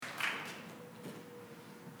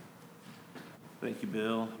Thank you,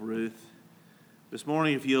 Bill, Ruth. This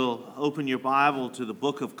morning, if you'll open your Bible to the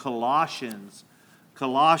book of Colossians,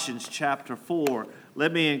 Colossians chapter 4,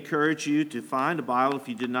 let me encourage you to find a Bible if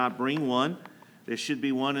you did not bring one. There should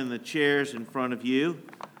be one in the chairs in front of you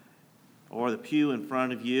or the pew in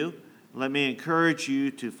front of you. Let me encourage you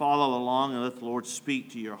to follow along and let the Lord speak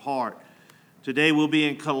to your heart. Today we'll be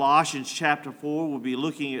in Colossians chapter 4. We'll be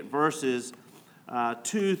looking at verses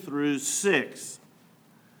 2 through 6.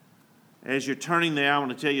 As you're turning there, I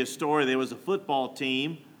want to tell you a story. There was a football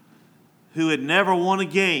team who had never won a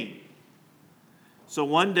game. So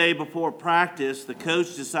one day before practice, the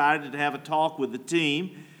coach decided to have a talk with the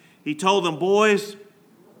team. He told them, "Boys,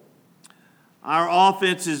 our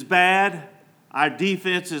offense is bad. Our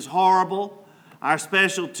defense is horrible. Our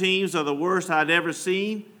special teams are the worst I'd ever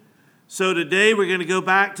seen. So today we're going to go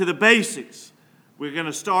back to the basics. We're going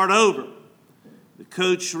to start over." The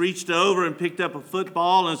coach reached over and picked up a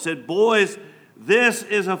football and said, "Boys, this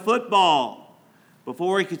is a football."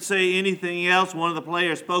 Before he could say anything else, one of the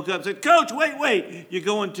players spoke up and said, "Coach, wait, you're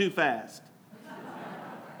going too fast."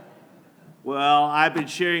 Well, I've been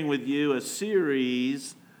sharing with you a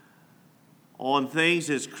series on things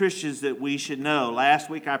as Christians that we should know.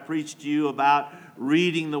 Last week I preached to you about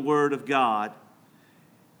reading the Word of God.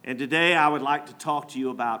 And today I would like to talk to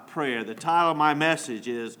you about prayer. The title of my message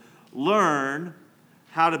is Learn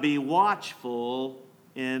How to Be Watchful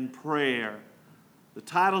in Prayer. The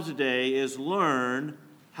title today is Learn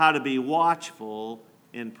How to Be Watchful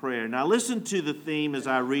in Prayer. Now listen to the theme as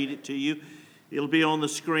I read it to you. It'll be on the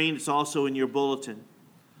screen. It's also in your bulletin.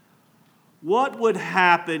 What would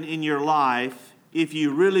happen in your life if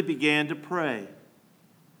you really began to pray?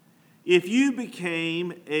 If you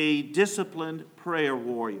became a disciplined prayer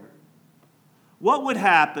warrior? What would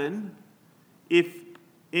happen if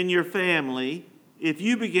in your family if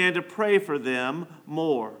you began to pray for them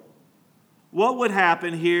more? What would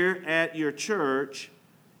happen here at your church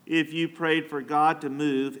if you prayed for God to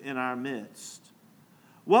move in our midst?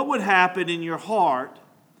 What would happen in your heart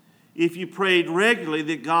if you prayed regularly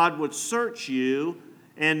that God would search you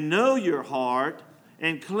and know your heart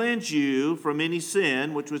and cleanse you from any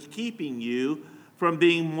sin which was keeping you from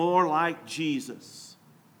being more like Jesus?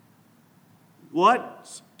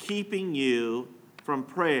 What's keeping you from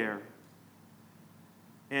prayer?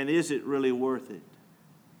 And is it really worth it?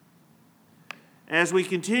 As we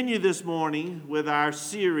continue this morning with our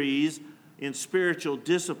series in spiritual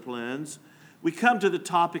disciplines, we come to the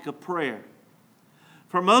topic of prayer.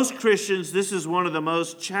 For most Christians, this is one of the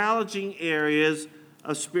most challenging areas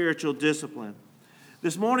of spiritual discipline.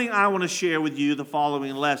 This morning, I want to share with you the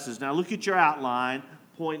following lessons. Now, look at your outline.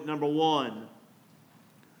 Point number 1.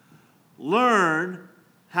 Learn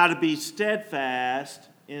how to be steadfast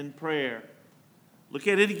in prayer. Look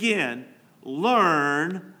at it again.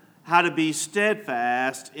 Learn how to be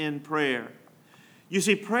steadfast in prayer. You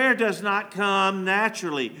see, prayer does not come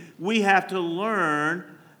naturally. We have to learn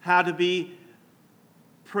how to be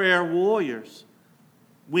prayer warriors.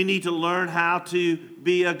 We need to learn how to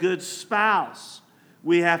be a good spouse.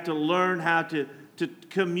 We have to learn how to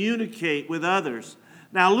communicate with others.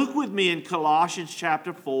 Now look with me in Colossians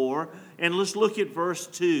chapter 4, and let's look at verse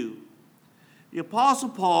 2. The Apostle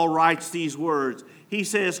Paul writes these words. He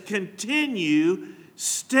says, "Continue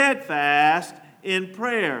steadfast in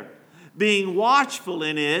prayer, being watchful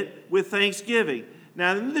in it with thanksgiving."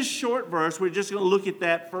 Now, in this short verse, we're just going to look at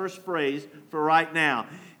that first phrase for right now.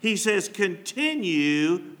 He says,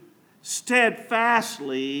 "Continue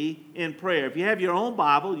steadfastly in prayer." If you have your own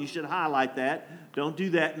Bible, you should highlight that. Don't do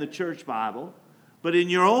that in the church Bible. But in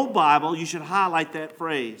your own Bible, you should highlight that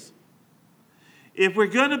phrase. If we're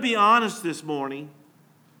going to be honest this morning,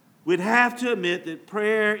 we'd have to admit that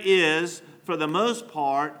prayer is, for the most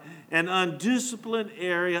part, an undisciplined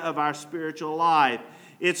area of our spiritual life.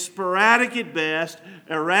 It's sporadic at best,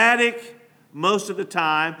 erratic most of the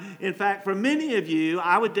time. In fact, for many of you,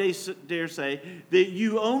 I would dare say that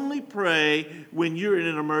you only pray when you're in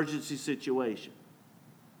an emergency situation.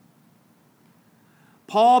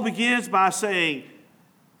 Paul begins by saying,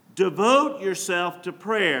 devote yourself to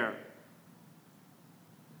prayer.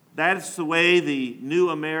 That's the way the New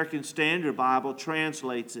American Standard Bible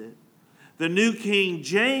translates it. The New King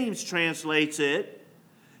James translates it,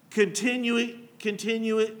 continue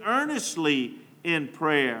earnestly in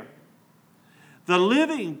prayer. The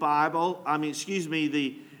Living Bible,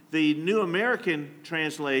 the New American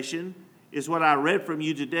translation is what I read from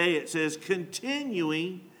you today. It says,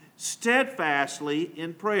 continuing steadfastly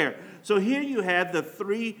in prayer. So here you have the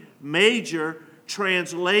three major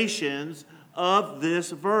translations of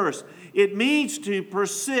this verse. It means to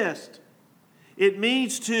persist. It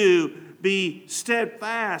means to be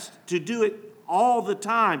steadfast, to do it all the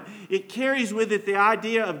time. It carries with it the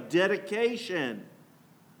idea of dedication.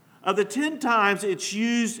 Of the 10 times it's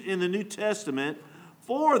used in the New Testament,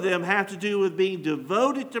 4 of them have to do with being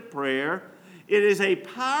devoted to prayer. It is a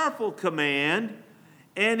powerful command,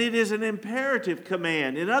 and it is an imperative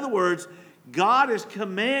command. In other words, God is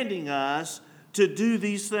commanding us to do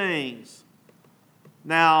these things.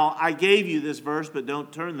 Now, I gave you this verse, but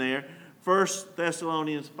don't turn there. 1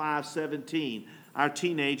 Thessalonians 5:17. Our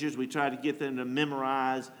teenagers, we try to get them to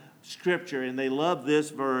memorize Scripture, and they love this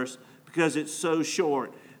verse because it's so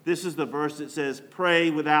short. This is the verse that says, pray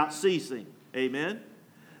without ceasing. Amen?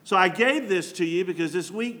 So I gave this to you because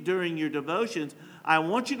this week during your devotions, I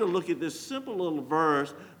want you to look at this simple little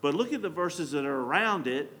verse, but look at the verses that are around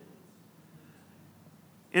it.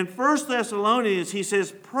 In 1 Thessalonians, he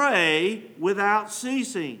says, pray without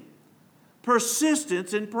ceasing.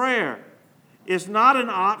 Persistence in prayer is not an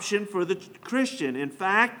option for the Christian. In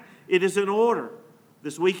fact, it is an order.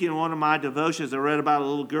 This week in one of my devotions, I read about a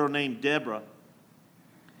little girl named Deborah.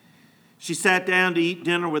 She sat down to eat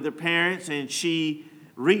dinner with her parents, and she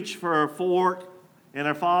reached for her fork, and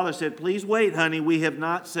her father said, please wait, honey, we have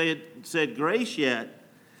not said grace yet.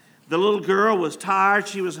 The little girl was tired,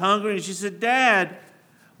 she was hungry, and she said, Dad,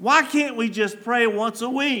 why can't we just pray once a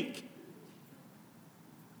week?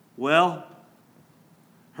 Well,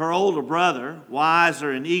 her older brother,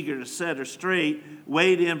 wiser and eager to set her straight,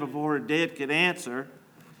 weighed in before her dad could answer.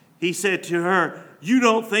 He said to her, you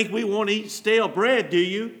don't think we want to eat stale bread, do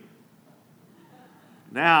you?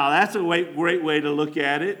 Now, that's a great way to look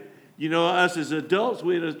at it. You know, us as adults,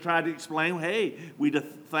 we'd have tried to explain, hey, we'd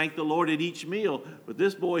thank the Lord at each meal. But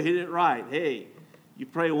this boy hit it right. Hey, you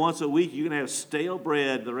pray once a week, you're going to have stale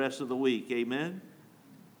bread the rest of the week. Amen?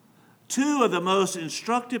 2 of the most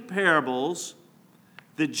instructive parables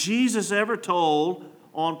that Jesus ever told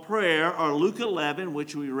on prayer are Luke 11,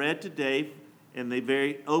 which we read today in the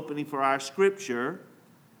very opening for our scripture,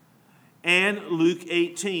 and Luke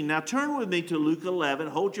 18. Now turn with me to Luke 11.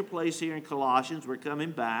 Hold your place here in Colossians. We're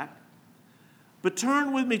coming back. But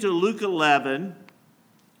turn with me to Luke 11,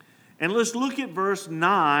 and let's look at verse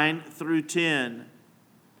 9 through 10.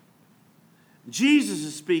 Jesus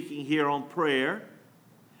is speaking here on prayer.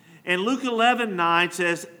 And Luke 11:9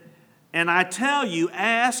 says, and I tell you,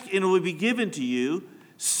 ask and it will be given to you.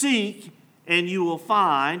 Seek and you will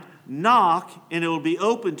find. Knock and it will be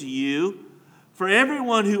open to you. For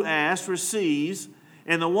everyone who asks receives,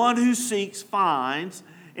 and the one who seeks finds,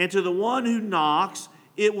 and to the one who knocks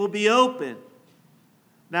it will be open.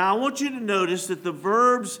 Now I want you to notice that the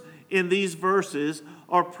verbs in these verses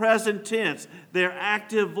are present tense. They're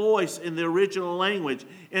active voice in the original language.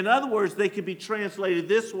 In other words, they could be translated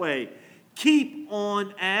this way. Keep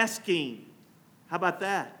on asking. How about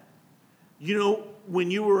that? You know, when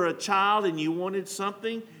you were a child and you wanted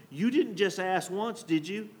something, you didn't just ask once, did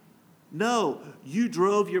you? No, you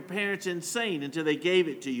drove your parents insane until they gave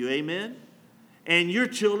it to you. Amen? And your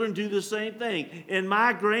children do the same thing. And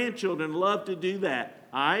my grandchildren love to do that.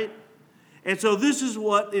 All right? And so this is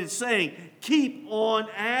what it's saying. Keep on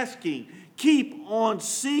asking. Keep on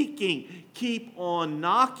seeking. Keep on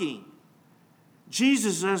knocking.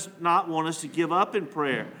 Jesus does not want us to give up in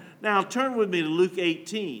prayer. Now turn with me to Luke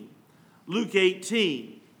 18. Luke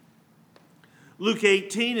 18. Luke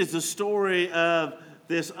 18 is the story of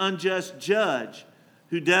this unjust judge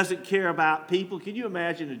who doesn't care about people. Can you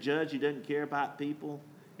imagine a judge who doesn't care about people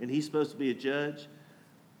and he's supposed to be a judge?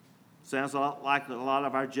 Sounds a lot like a lot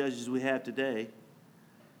of our judges we have today.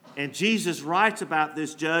 And Jesus writes about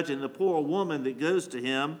this judge and the poor woman that goes to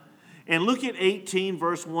him. And look at 18,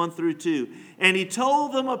 verse 1 through 2. And he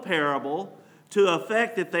told them a parable to the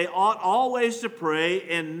effect that they ought always to pray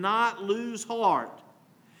and not lose heart.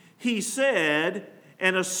 He said,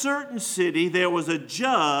 in a certain city there was a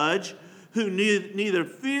judge who neither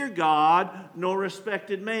feared God nor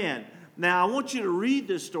respected man. Now, I want you to read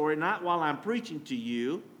this story, not while I'm preaching to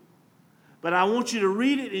you, but I want you to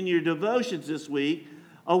read it in your devotions this week.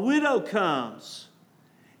 A widow comes.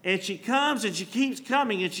 And she comes and she keeps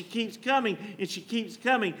coming and she keeps coming and she keeps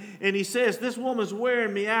coming. And he says, this woman's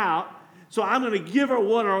wearing me out, so I'm going to give her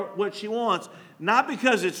what she wants. Not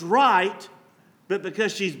because it's right, but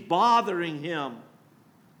because she's bothering him.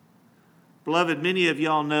 Beloved, many of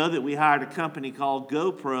y'all know that we hired a company called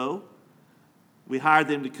GoPro. We hired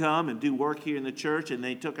them to come and do work here in the church, and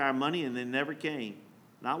they took our money and they never came.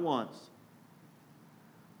 Not once.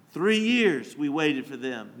 3 years we waited for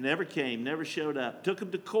them. Never came, never showed up. Took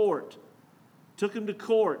them to court.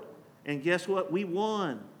 And guess what? We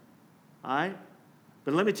won. All right?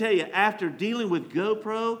 But let me tell you, after dealing with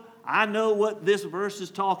GoPro, I know what this verse is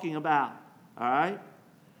talking about. All right?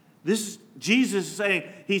 Jesus is saying,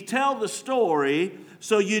 he tells the story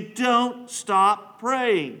so you don't stop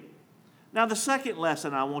praying. Now, the second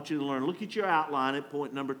lesson I want you to learn, look at your outline at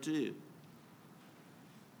point number 2.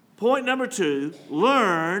 Point number 2,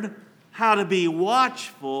 learn how to be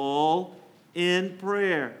watchful in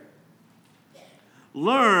prayer.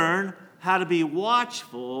 Learn how to be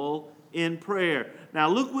watchful in prayer. Now,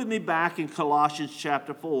 look with me back in Colossians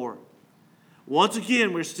chapter 4. Once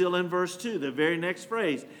again, we're still in verse 2, the very next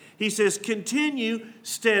phrase. He says, continue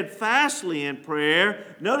steadfastly in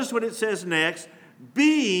prayer. Notice what it says next,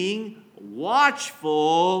 being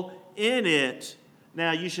watchful in it.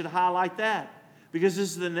 Now, you should highlight that because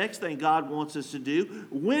this is the next thing God wants us to do.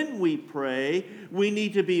 When we pray, we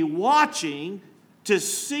need to be watching to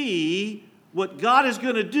see what God is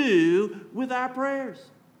going to do with our prayers.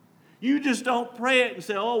 You just don't pray it and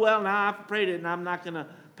say, oh, well, now I've prayed it and I'm not going to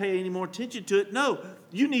pay any more attention to it. No,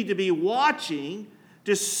 you need to be watching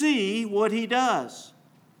to see what he does.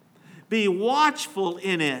 Be watchful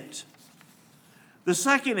in it. The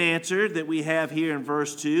second answer that we have here in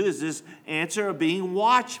verse 2 is this answer of being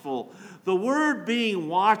watchful. The word being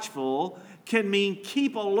watchful can mean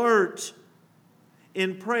keep alert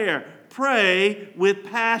in prayer. Pray with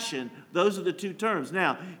passion. Those are the two terms.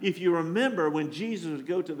 Now, if you remember when Jesus would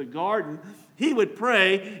go to the garden, he would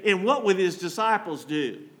pray, and what would his disciples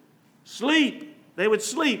do? Sleep. They would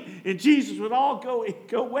sleep, and Jesus would all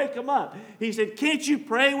go wake them up. He said, can't you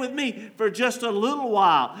pray with me for just a little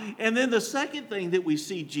while? And then the second thing that we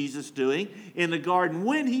see Jesus doing in the garden,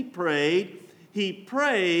 when he prayed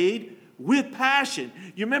with passion.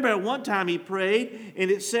 You remember at one time he prayed,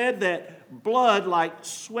 and it said that blood like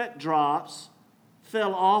sweat drops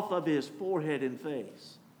fell off of his forehead and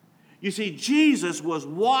face. You see, Jesus was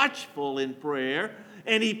watchful in prayer,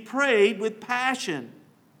 and he prayed with passion.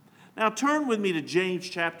 Now turn with me to James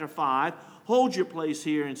chapter 5. Hold your place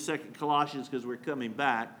here in 2 Colossians because we're coming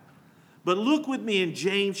back. But look with me in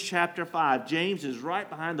James chapter 5. James is right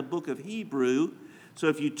behind the book of Hebrew. So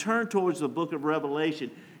if you turn towards the book of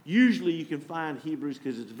Revelation, usually you can find Hebrews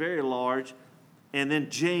because it's very large. And then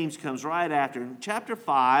James comes right after. In chapter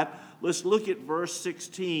 5, let's look at verse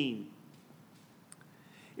 16.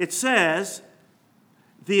 It says,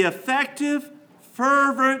 the effective,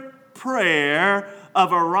 fervent prayer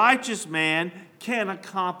of a righteous man can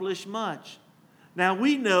accomplish much. Now,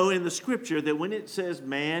 we know in the scripture that when it says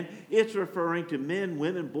man, it's referring to men,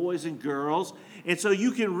 women, boys, and girls. And so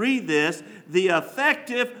you can read this, the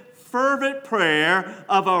effective, fervent prayer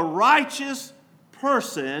of a righteous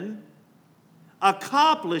person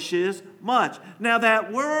accomplishes much. Now,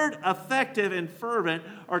 that word effective and fervent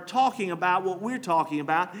are talking about what we're talking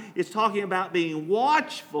about. It's talking about being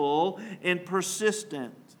watchful and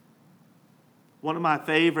persistent. One of my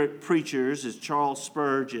favorite preachers is Charles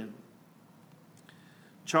Spurgeon.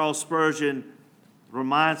 Charles Spurgeon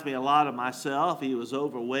reminds me a lot of myself. He was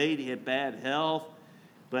overweight, he had bad health,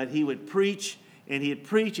 but he would preach and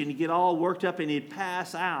he'd get all worked up and he'd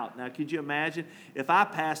pass out. Now, could you imagine if I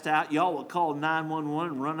passed out, y'all would call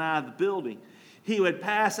 911 and run out of the building. He would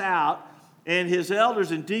pass out, and his elders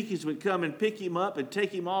and deacons would come and pick him up and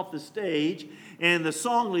take him off the stage, and the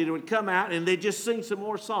song leader would come out and they'd just sing some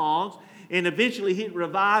more songs. And eventually he'd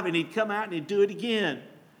revive and he'd come out and he'd do it again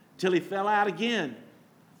till he fell out again.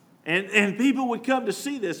 And people would come to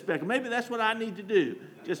see this spectacle. Maybe that's what I need to do,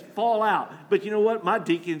 just fall out. But you know what? My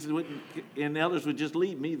deacons and elders would just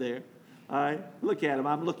leave me there. All right? Look at them.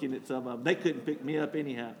 I'm looking at some of them. They couldn't pick me up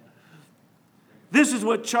anyhow. This is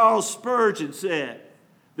what Charles Spurgeon said,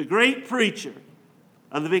 the great preacher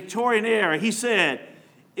of the Victorian era. He said,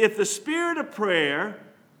 if the spirit of prayer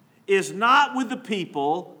is not with the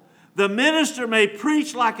people, the minister may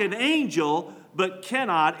preach like an angel, but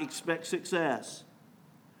cannot expect success.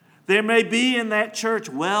 There may be in that church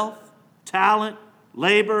wealth, talent,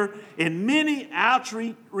 labor, and many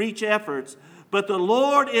outreach efforts, but the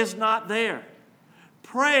Lord is not there.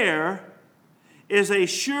 Prayer is a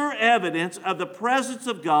sure evidence of the presence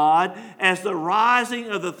of God, as the rising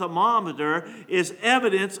of the thermometer is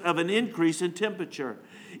evidence of an increase in temperature.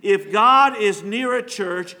 If God is near a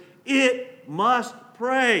church, it must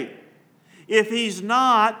pray. If he's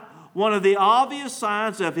not, one of the obvious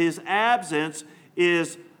signs of his absence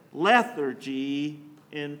is lethargy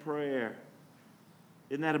in prayer.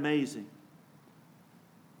 Isn't that amazing?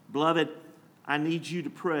 Beloved, I need you to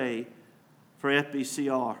pray for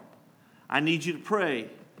FBCR. I need you to pray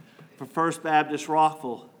for First Baptist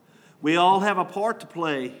Rockville. We all have a part to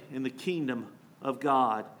play in the kingdom of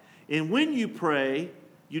God. And when you pray,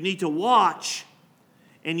 you need to watch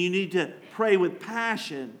and you need to pray with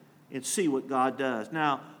passion and see what God does.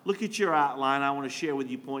 Now, look at your outline. I want to share with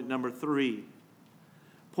you point number 3.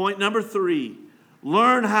 Point number 3,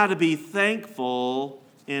 learn how to be thankful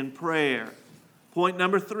in prayer. Point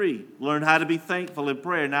number 3, learn how to be thankful in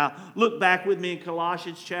prayer. Now, look back with me in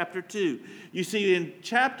Colossians chapter 2. You see, in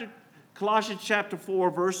Colossians chapter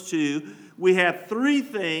 4, verse 2, we have 3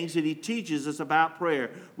 things that he teaches us about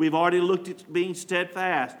prayer. We've already looked at being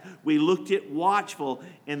steadfast. We looked at watchful.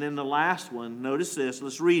 And then the last one, notice this.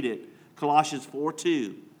 Let's read it. Colossians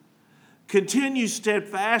 4:2. Continue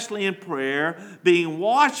steadfastly in prayer, being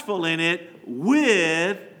watchful in it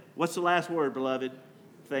with, what's the last word, beloved?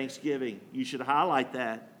 Thanksgiving. You should highlight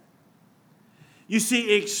that. You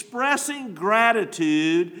see, expressing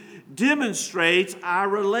gratitude demonstrates our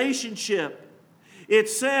relationship. It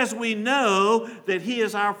says we know that he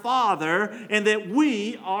is our Father and that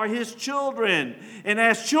we are his children. And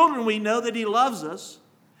as children, we know that he loves us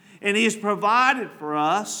and he has provided for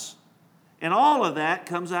us. And all of that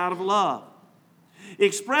comes out of love.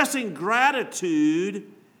 Expressing gratitude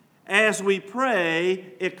as we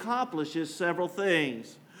pray accomplishes several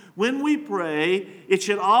things. When we pray, it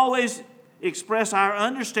should always express our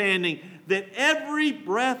understanding that every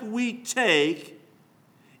breath we take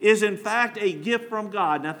is in fact a gift from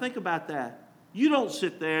God. Now think about that. You don't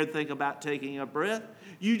sit there and think about taking a breath.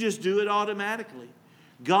 You just do it automatically.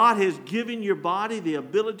 God has given your body the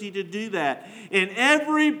ability to do that. And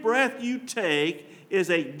every breath you take is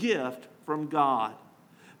a gift from God.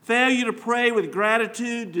 Failure to pray with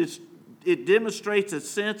gratitude, it demonstrates a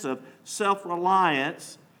sense of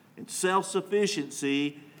self-reliance and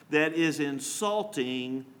self-sufficiency that is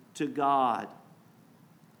insulting to God.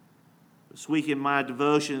 This week in my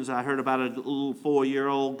devotions, I heard about a little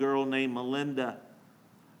 4-year-old girl named Melinda.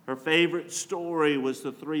 Her favorite story was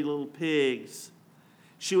the 3 little pigs.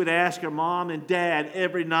 She would ask her mom and dad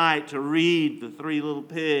every night to read the 3 little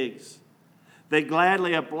pigs. They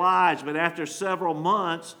gladly obliged, but after several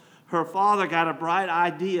months, her father got a bright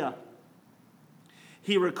idea.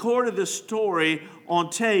 He recorded the story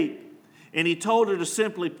on tape, and he told her to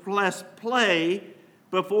simply press play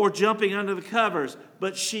before jumping under the covers,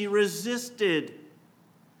 but she resisted.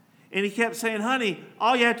 And he kept saying, honey,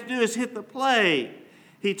 all you have to do is hit the play.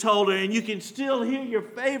 He told her, and you can still hear your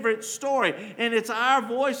favorite story, and it's our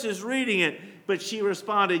voices reading it. But she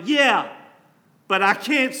responded, yeah, but I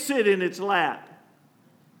can't sit in its lap.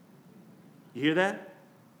 You hear that?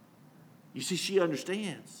 You see, she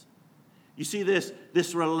understands. You see,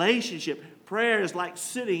 this relationship, prayer is like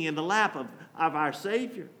sitting in the lap of our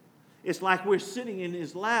Savior. It's like we're sitting in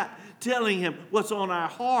his lap, telling him what's on our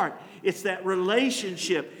heart. It's that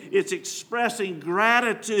relationship. It's expressing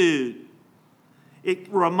gratitude.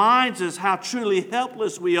 It reminds us how truly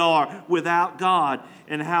helpless we are without God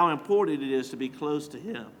and how important it is to be close to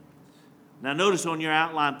him. Now notice on your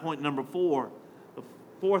outline point number 4, the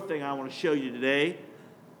 4th thing I want to show you today.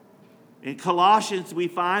 In Colossians, we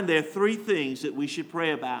find there are 3 things that we should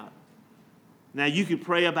pray about. Now you could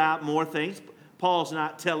pray about more things. Paul's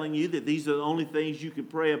not telling you that these are the only things you can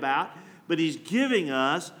pray about, but he's giving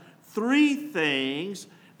us 3 things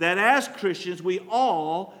that as Christians we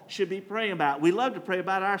all should be praying about. We love to pray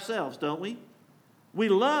about ourselves, don't we? We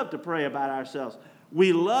love to pray about ourselves.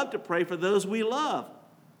 We love to pray for those we love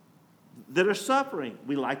that are suffering.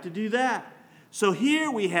 We like to do that. So here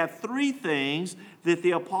we have 3 things that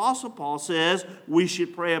the Apostle Paul says we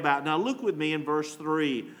should pray about. Now look with me in verse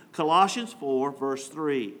 3. Colossians 4, verse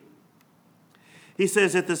 3. He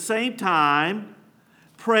says, at the same time,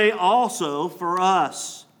 pray also for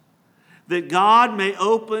us, that God may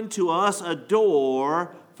open to us a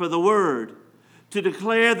door for the word, to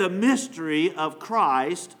declare the mystery of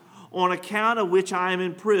Christ, on account of which I am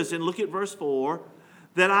in prison. Look at verse 4.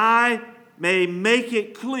 That I may make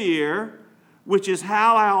it clear, which is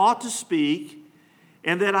how I ought to speak,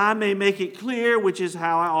 and that I may make it clear, which is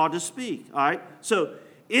how I ought to speak. All right? So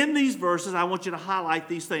in these verses, I want you to highlight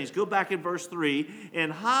these things. Go back in verse 3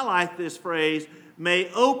 and highlight this phrase, may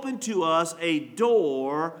open to us a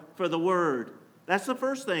door for the word. That's the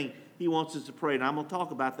first thing he wants us to pray, and I'm going to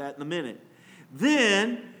talk about that in a minute.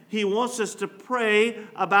 Then he wants us to pray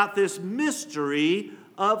about this mystery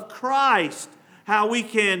of Christ. How we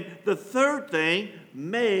can, the third thing,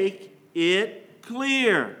 make it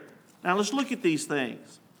clear. Now let's look at these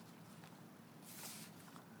things.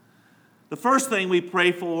 The first thing we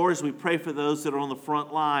pray for is we pray for those that are on the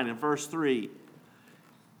front line in verse 3.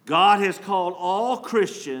 God has called all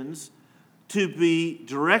Christians to be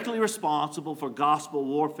directly responsible for gospel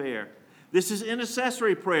warfare. This is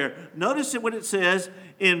intercessory prayer. Notice what it says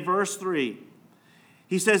in verse 3.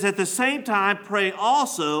 He says, at the same time, pray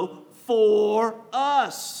also for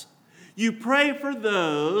us. You pray for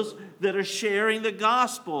those that are sharing the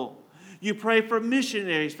gospel. You pray for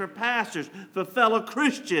missionaries, for pastors, for fellow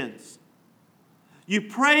Christians. You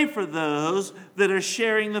pray for those that are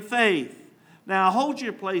sharing the faith. Now, hold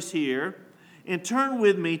your place here and turn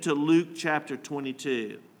with me to Luke chapter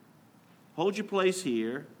 22. Hold your place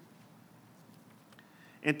here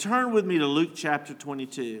and turn with me to Luke chapter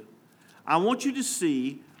 22. I want you to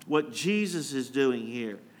see what Jesus is doing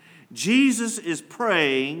here. Jesus is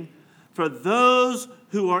praying for those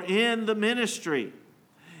who are in the ministry.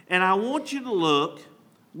 And I want you to look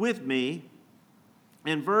with me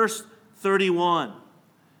in verse 31.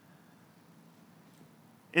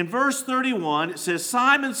 In verse 31, it says,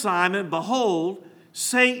 Simon, Simon, behold,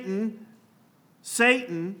 Satan,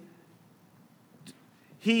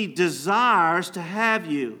 he desires to have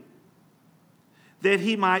you, that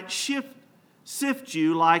he might sift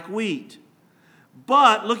you like wheat.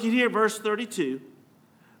 But, look at here, verse 32,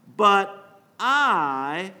 but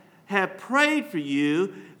I have prayed for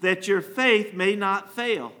you that your faith may not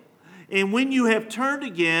fail. And when you have turned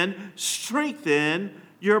again, strengthen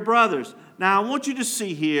your brothers. Now, I want you to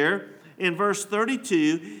see here in verse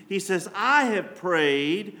 32, he says, I have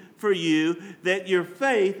prayed for you that your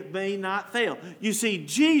faith may not fail. You see,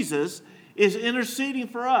 Jesus is interceding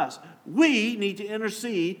for us. We need to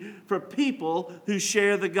intercede for people who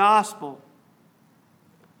share the gospel.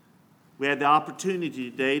 We had the opportunity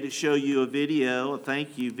today to show you a video, a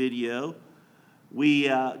thank you video.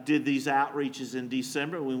 We did these outreaches in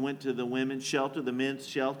December. We went to the women's shelter, the men's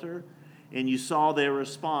shelter, and you saw their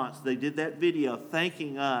response. They did that video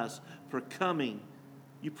thanking us for coming.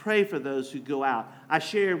 You pray for those who go out. I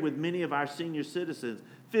shared with many of our senior citizens,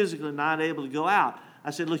 physically not able to go out.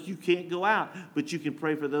 I said, look, you can't go out, but you can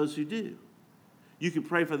pray for those who do. You can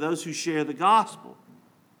pray for those who share the gospel.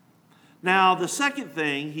 Now, the second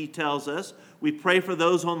thing he tells us, we pray for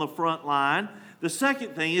those on the front line. The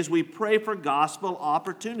second thing is we pray for gospel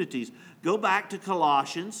opportunities. Go back to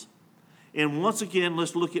Colossians, and once again,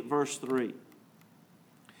 let's look at verse 3.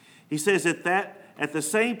 He says, at the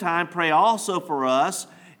same time, pray also for us,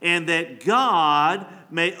 and that God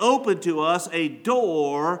may open to us a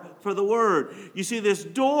door for the word. You see, this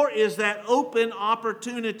door is that open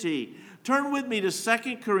opportunity. Turn with me to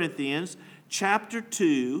 2 Corinthians chapter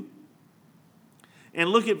 2, and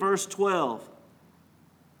look at verse 12.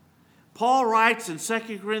 Paul writes in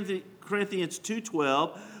 2 Corinthians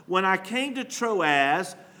 2:12, when I came to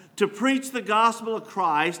Troas to preach the gospel of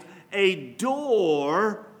Christ, a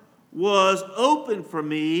door was open for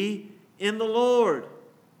me in the Lord.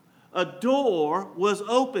 A door was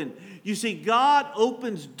open. You see, God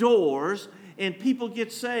opens doors and people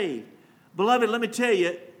get saved. Beloved, let me tell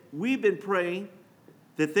you, we've been praying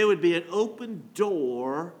that there would be an open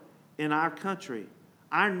door in our country.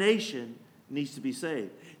 Our nation needs to be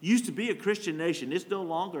saved. It used to be a Christian nation. It's no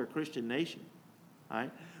longer a Christian nation. All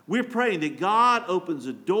right? We're praying that God opens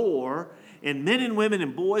a door and men and women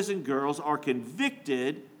and boys and girls are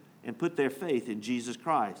convicted and put their faith in Jesus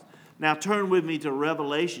Christ. Now turn with me to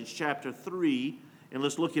Revelation chapter 3 and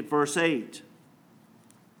let's look at verse 8.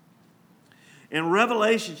 In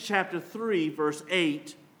Revelation chapter 3, verse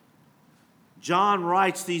 8, John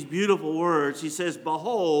writes these beautiful words. He says,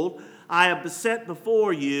 behold, I have set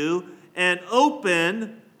before you an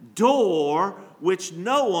open door which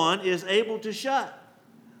no one is able to shut.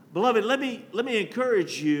 Beloved, let me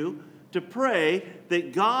encourage you to pray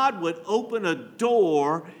that God would open a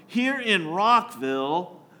door here in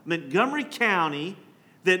Rockville, Montgomery County,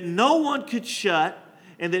 that no one could shut,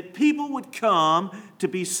 and that people would come to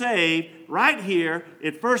be saved right here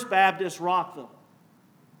at First Baptist Rockville.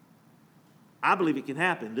 I believe it can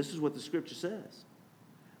happen. This is what the Scripture says.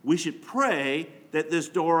 We should pray that this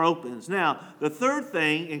door opens. Now, the third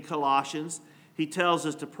thing in Colossians he tells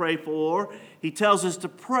us to pray for, he tells us to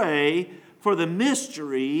pray for the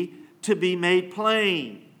mystery to be made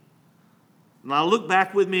plain. Now, look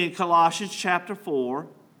back with me in Colossians chapter 4.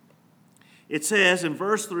 It says in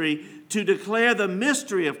verse 3, to declare the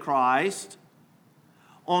mystery of Christ,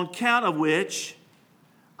 on account of which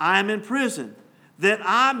I am in prison, that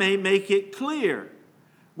I may make it clear,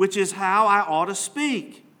 which is how I ought to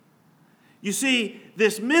speak. You see,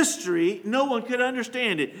 this mystery, no one could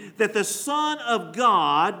understand it, that the Son of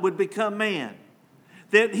God would become man,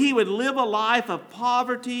 that he would live a life of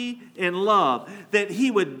poverty and love, that he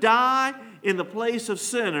would die in the place of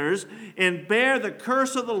sinners and bear the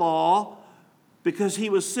curse of the law because he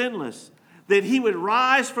was sinless, that he would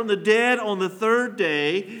rise from the dead on the third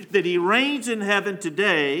day, that he reigns in heaven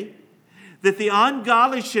today, that the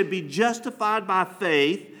ungodly should be justified by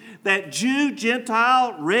faith, that Jew,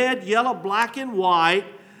 Gentile, red, yellow, black, and white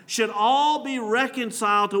should all be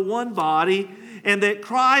reconciled to one body, and that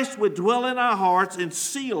Christ would dwell in our hearts and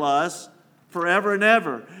seal us forever and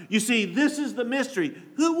ever. You see, this is the mystery.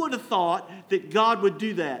 Who would have thought that God would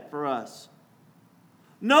do that for us?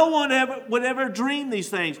 No one would ever dream these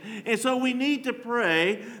things. And so we need to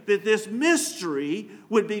pray that this mystery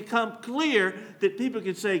would become clear, that people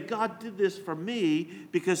can say, God did this for me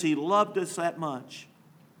because he loved us that much.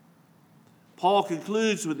 Paul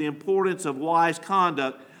concludes with the importance of wise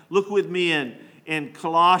conduct. Look with me in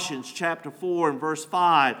Colossians chapter 4 and verse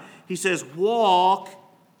 5. He says, walk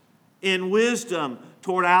in wisdom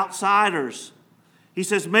toward outsiders. He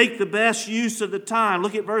says, make the best use of the time.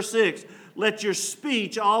 Look at verse 6. Let your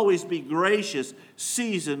speech always be gracious,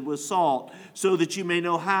 seasoned with salt, so that you may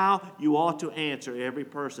know how you ought to answer every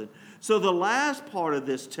person. So the last part of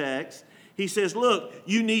this text, he says, look,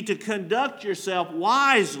 you need to conduct yourself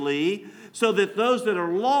wisely so that those that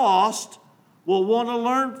are lost will want to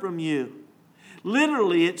learn from you.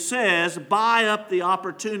 Literally, it says, buy up the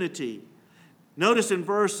opportunity. Notice in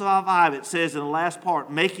verse 5, it says in the last part,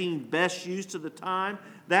 making best use of the time.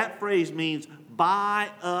 That phrase means buy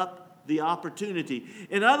up the opportunity.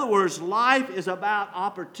 In other words, life is about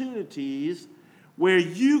opportunities where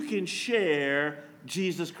you can share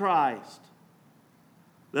Jesus Christ.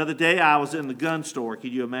 The other day I was in the gun store.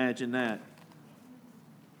 Can you imagine that?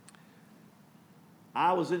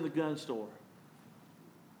 I was in the gun store,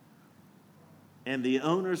 and the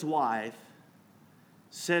owner's wife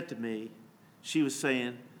said to me, she was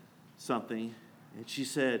saying something, and she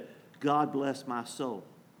said, God bless my soul.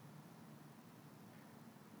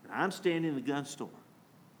 I'm standing in the gun store.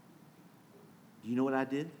 You know what I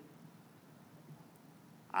did?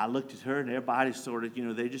 I looked at her, and everybody's sort of,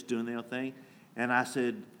 they're just doing their own thing. And I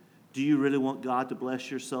said, do you really want God to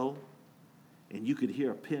bless your soul? And you could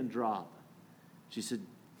hear a pin drop. She said,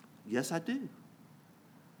 yes, I do.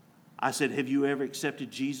 I said, have you ever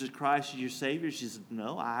accepted Jesus Christ as your Savior? She said,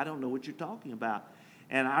 no, I don't know what you're talking about.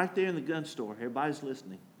 And right there in the gun store, everybody's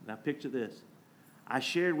listening. Now picture this. I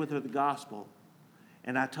shared with her the gospel.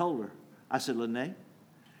 And I told her, I said, Lene,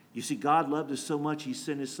 you see, God loved us so much, he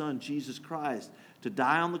sent his son, Jesus Christ, to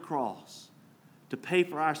die on the cross, to pay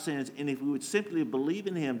for our sins. And if we would simply believe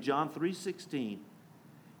in him, John 3:16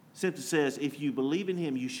 simply says, if you believe in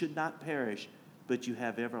him, you should not perish, but you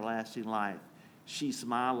have everlasting life. She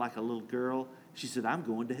smiled like a little girl. She said, I'm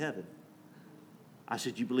going to heaven. I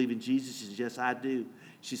said, you believe in Jesus? She said, yes, I do.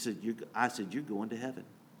 She said, I said, you're going to heaven.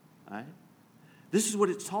 All right? This is what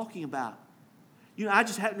it's talking about. I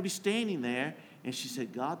just happened to be standing there, and she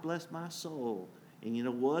said, God bless my soul. And you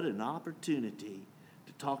know what? An opportunity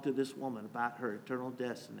to talk to this woman about her eternal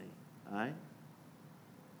destiny. All right?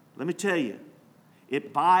 Let me tell you,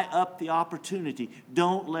 buy up the opportunity.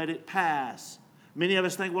 Don't let it pass. Many of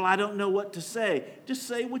us think, well, I don't know what to say. Just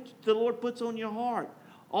say what the Lord puts on your heart.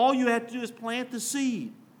 All you have to do is plant the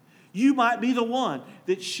seed. You might be the one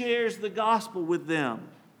that shares the gospel with them.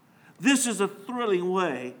 This is a thrilling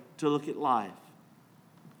way to look at life.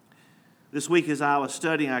 This week as I was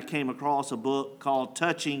studying, I came across a book called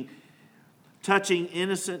Touching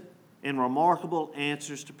Innocent and Remarkable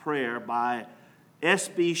Answers to Prayer by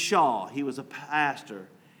S.B. Shaw. He was a pastor.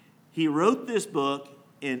 He wrote this book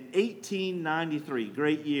in 1893,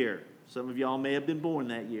 great year. Some of y'all may have been born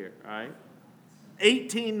that year, all right?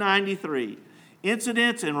 1893,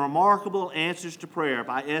 Incidents and Remarkable Answers to Prayer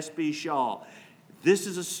by S.B. Shaw. This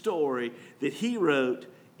is a story that he wrote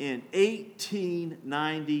in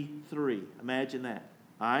 1893. Imagine that,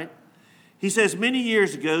 all right? He says, many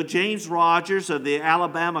years ago, James Rogers of the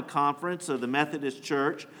Alabama Conference of the Methodist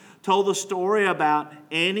Church told the story about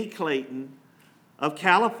Annie Clayton of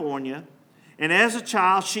California. And as a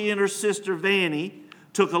child, she and her sister Vannie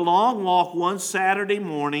took a long walk one Saturday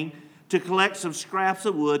morning to collect some scraps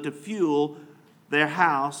of wood to fuel their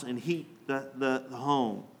house and heat the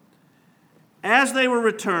home. As they were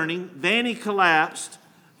returning, Vannie collapsed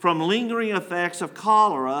from lingering effects of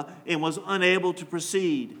cholera and was unable to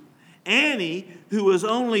proceed. Annie, who was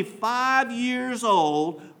only 5 years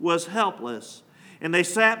old, was helpless, and they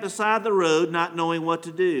sat beside the road not knowing what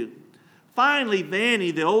to do. Finally, Vannie,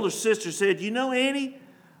 the older sister, said, you know, Annie,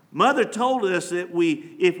 Mother told us that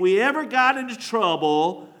if we ever got into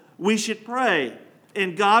trouble, we should pray,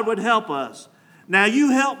 and God would help us. Now you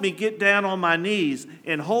help me get down on my knees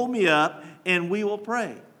and hold me up, and we will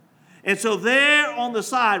pray. And so there on the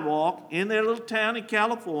sidewalk in their little town in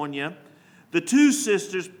California, the two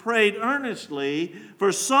sisters prayed earnestly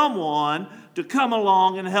for someone to come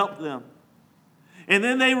along and help them. And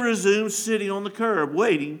then they resumed sitting on the curb,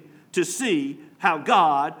 waiting to see how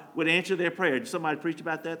God would answer their prayer. Did somebody preach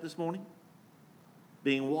about that this morning?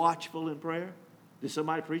 Being watchful in prayer? Did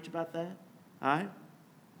somebody preach about that? All right.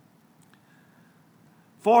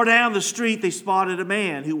 Far down the street, they spotted a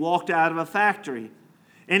man who walked out of a factory.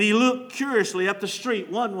 And he looked curiously up the street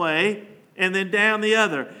one way and then down the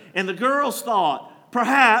other. And the girls thought,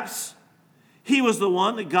 perhaps he was the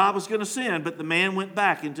one that God was going to send. But the man went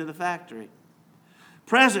back into the factory.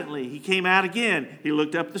 Presently, he came out again. He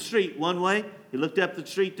looked up the street one way. He looked up the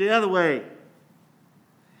street the other way.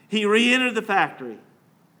 He re-entered the factory.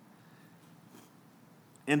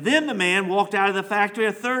 And then the man walked out of the factory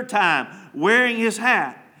a third time, wearing his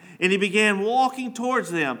hat. And he began walking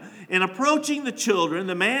towards them. And approaching the children,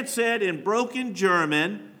 the man said in broken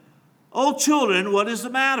German, "Oh, children, what is the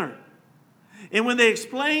matter?" And when they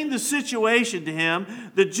explained the situation to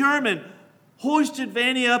him, the German hoisted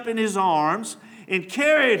Vanny up in his arms and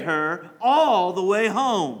carried her all the way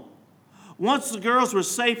home. Once the girls were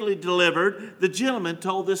safely delivered, the gentleman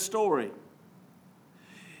told this story.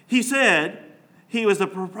 He said he was the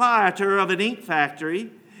proprietor of an ink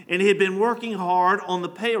factory, and he had been working hard on the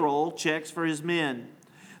payroll checks for his men.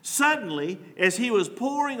 Suddenly, as he was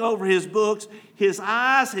poring over his books, his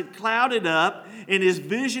eyes had clouded up and his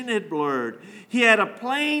vision had blurred. He had a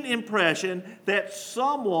plain impression that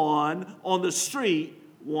someone on the street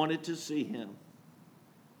wanted to see him.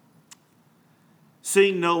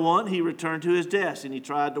 Seeing no one, he returned to his desk and he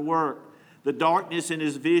tried to work. The darkness in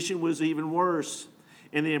his vision was even worse,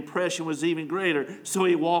 and the impression was even greater. So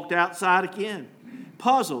he walked outside again,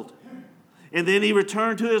 puzzled. And then he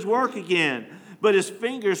returned to his work again, but his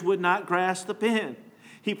fingers would not grasp the pen.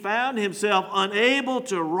 He found himself unable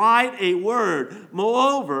to write a word.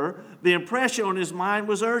 Moreover, the impression on his mind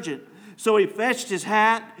was urgent. So he fetched his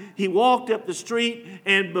hat, he walked up the street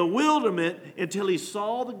in bewilderment until he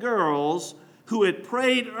saw the girls who had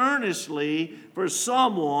prayed earnestly for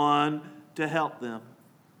someone to help them.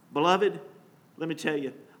 Beloved, let me tell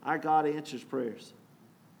you, our God answers prayers.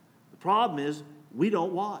 The problem is we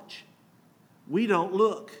don't watch. We don't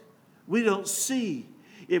look. We don't see.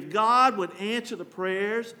 If God would answer the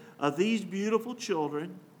prayers of these beautiful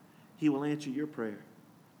children, He will answer your prayer.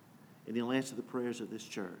 And He'll answer the prayers of this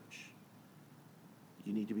church.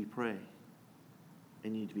 You need to be praying.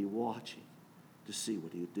 And you need to be watching to see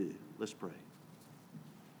what He'll do. Let's pray.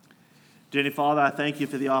 Dear Father, I thank You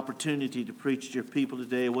for the opportunity to preach to Your people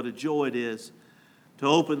today. What a joy it is to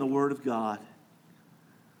open the Word of God.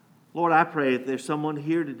 Lord, I pray if there's someone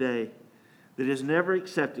here today that has never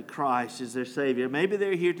accepted Christ as their Savior, maybe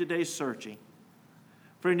they're here today searching.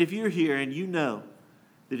 Friend, if you're here and you know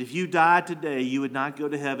that if you died today, you would not go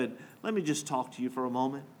to heaven, let me just talk to you for a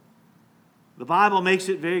moment. The Bible makes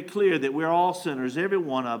it very clear that we're all sinners, every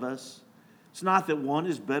one of us. It's not that one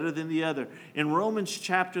is better than the other. In Romans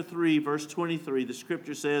chapter 3, verse 23, the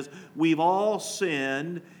Scripture says, we've all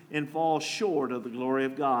sinned and fall short of the glory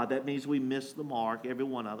of God. That means we miss the mark, every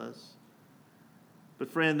one of us.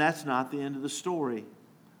 But friend, that's not the end of the story.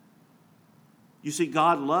 You see,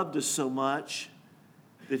 God loved us so much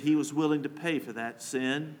that He was willing to pay for that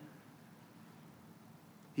sin.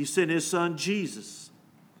 He sent His Son Jesus.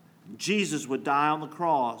 Jesus would die on the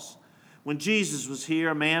cross. When Jesus was here,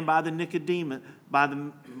 a man by the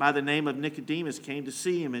name of Nicodemus came to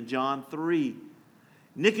see Him in John 3.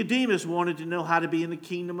 Nicodemus wanted to know how to be in the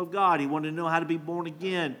kingdom of God. He wanted to know how to be born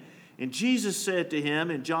again. And Jesus said to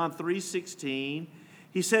him in John 3:16,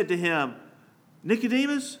 He said to him,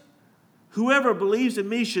 Nicodemus, whoever believes in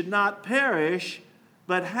Me should not perish,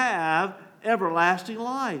 but have everlasting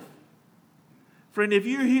life. Friend, if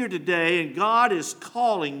you're here today and God is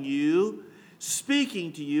calling you,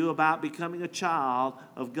 speaking to you about becoming a child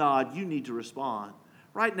of God, you need to respond.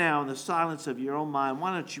 Right now, in the silence of your own mind,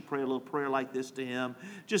 why don't you pray a little prayer like this to Him?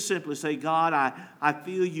 Just simply say, God, I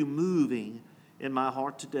feel You moving in my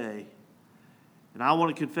heart today. And I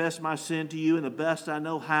want to confess my sin to You in the best I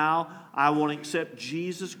know how. I want to accept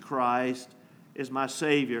Jesus Christ as my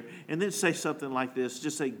Savior. And then say something like this.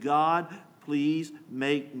 Just say, God, please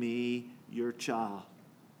make me Your child.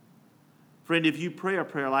 Friend, if you pray a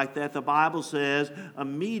prayer like that, the Bible says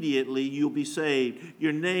immediately you'll be saved.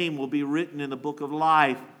 Your name will be written in the book of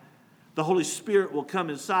life. The Holy Spirit will come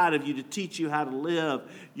inside of you to teach you how to live.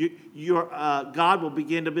 God will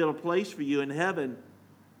begin to build a place for you in heaven.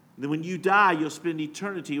 And then when you die, you'll spend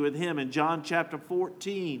eternity with Him. In John chapter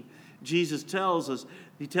 14, Jesus tells us,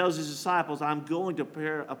 He tells His disciples, I'm going to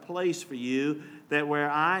prepare a place for you, that where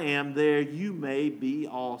I am, there you may be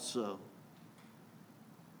also.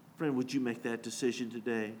 Friend, would you make that decision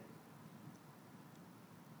today?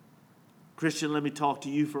 Christian, let me talk to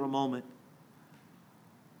you for a moment.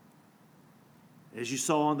 As you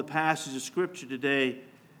saw in the passage of Scripture today,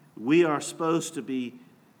 we are supposed to be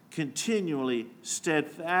continually,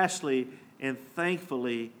 steadfastly, and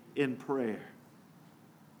thankfully in prayer.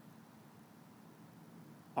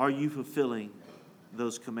 Are you fulfilling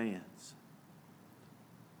those commands?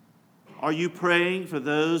 Are you praying for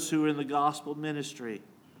those who are in the gospel ministry?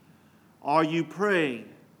 Are you praying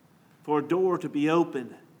for a door to be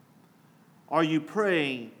opened? Are you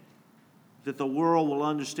praying that the world will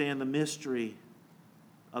understand the mystery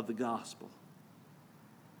of the gospel?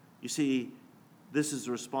 You see, this is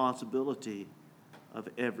the responsibility of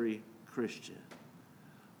every Christian.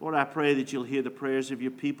 Lord, I pray that you'll hear the prayers of your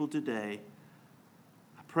people today.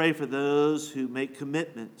 I pray for those who make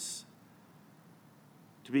commitments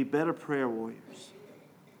to be better prayer warriors,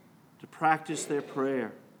 to practice their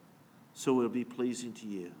prayer so it will be pleasing to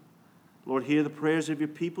you. Lord, hear the prayers of your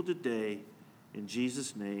people today. In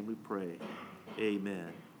Jesus' name we pray.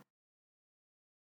 Amen.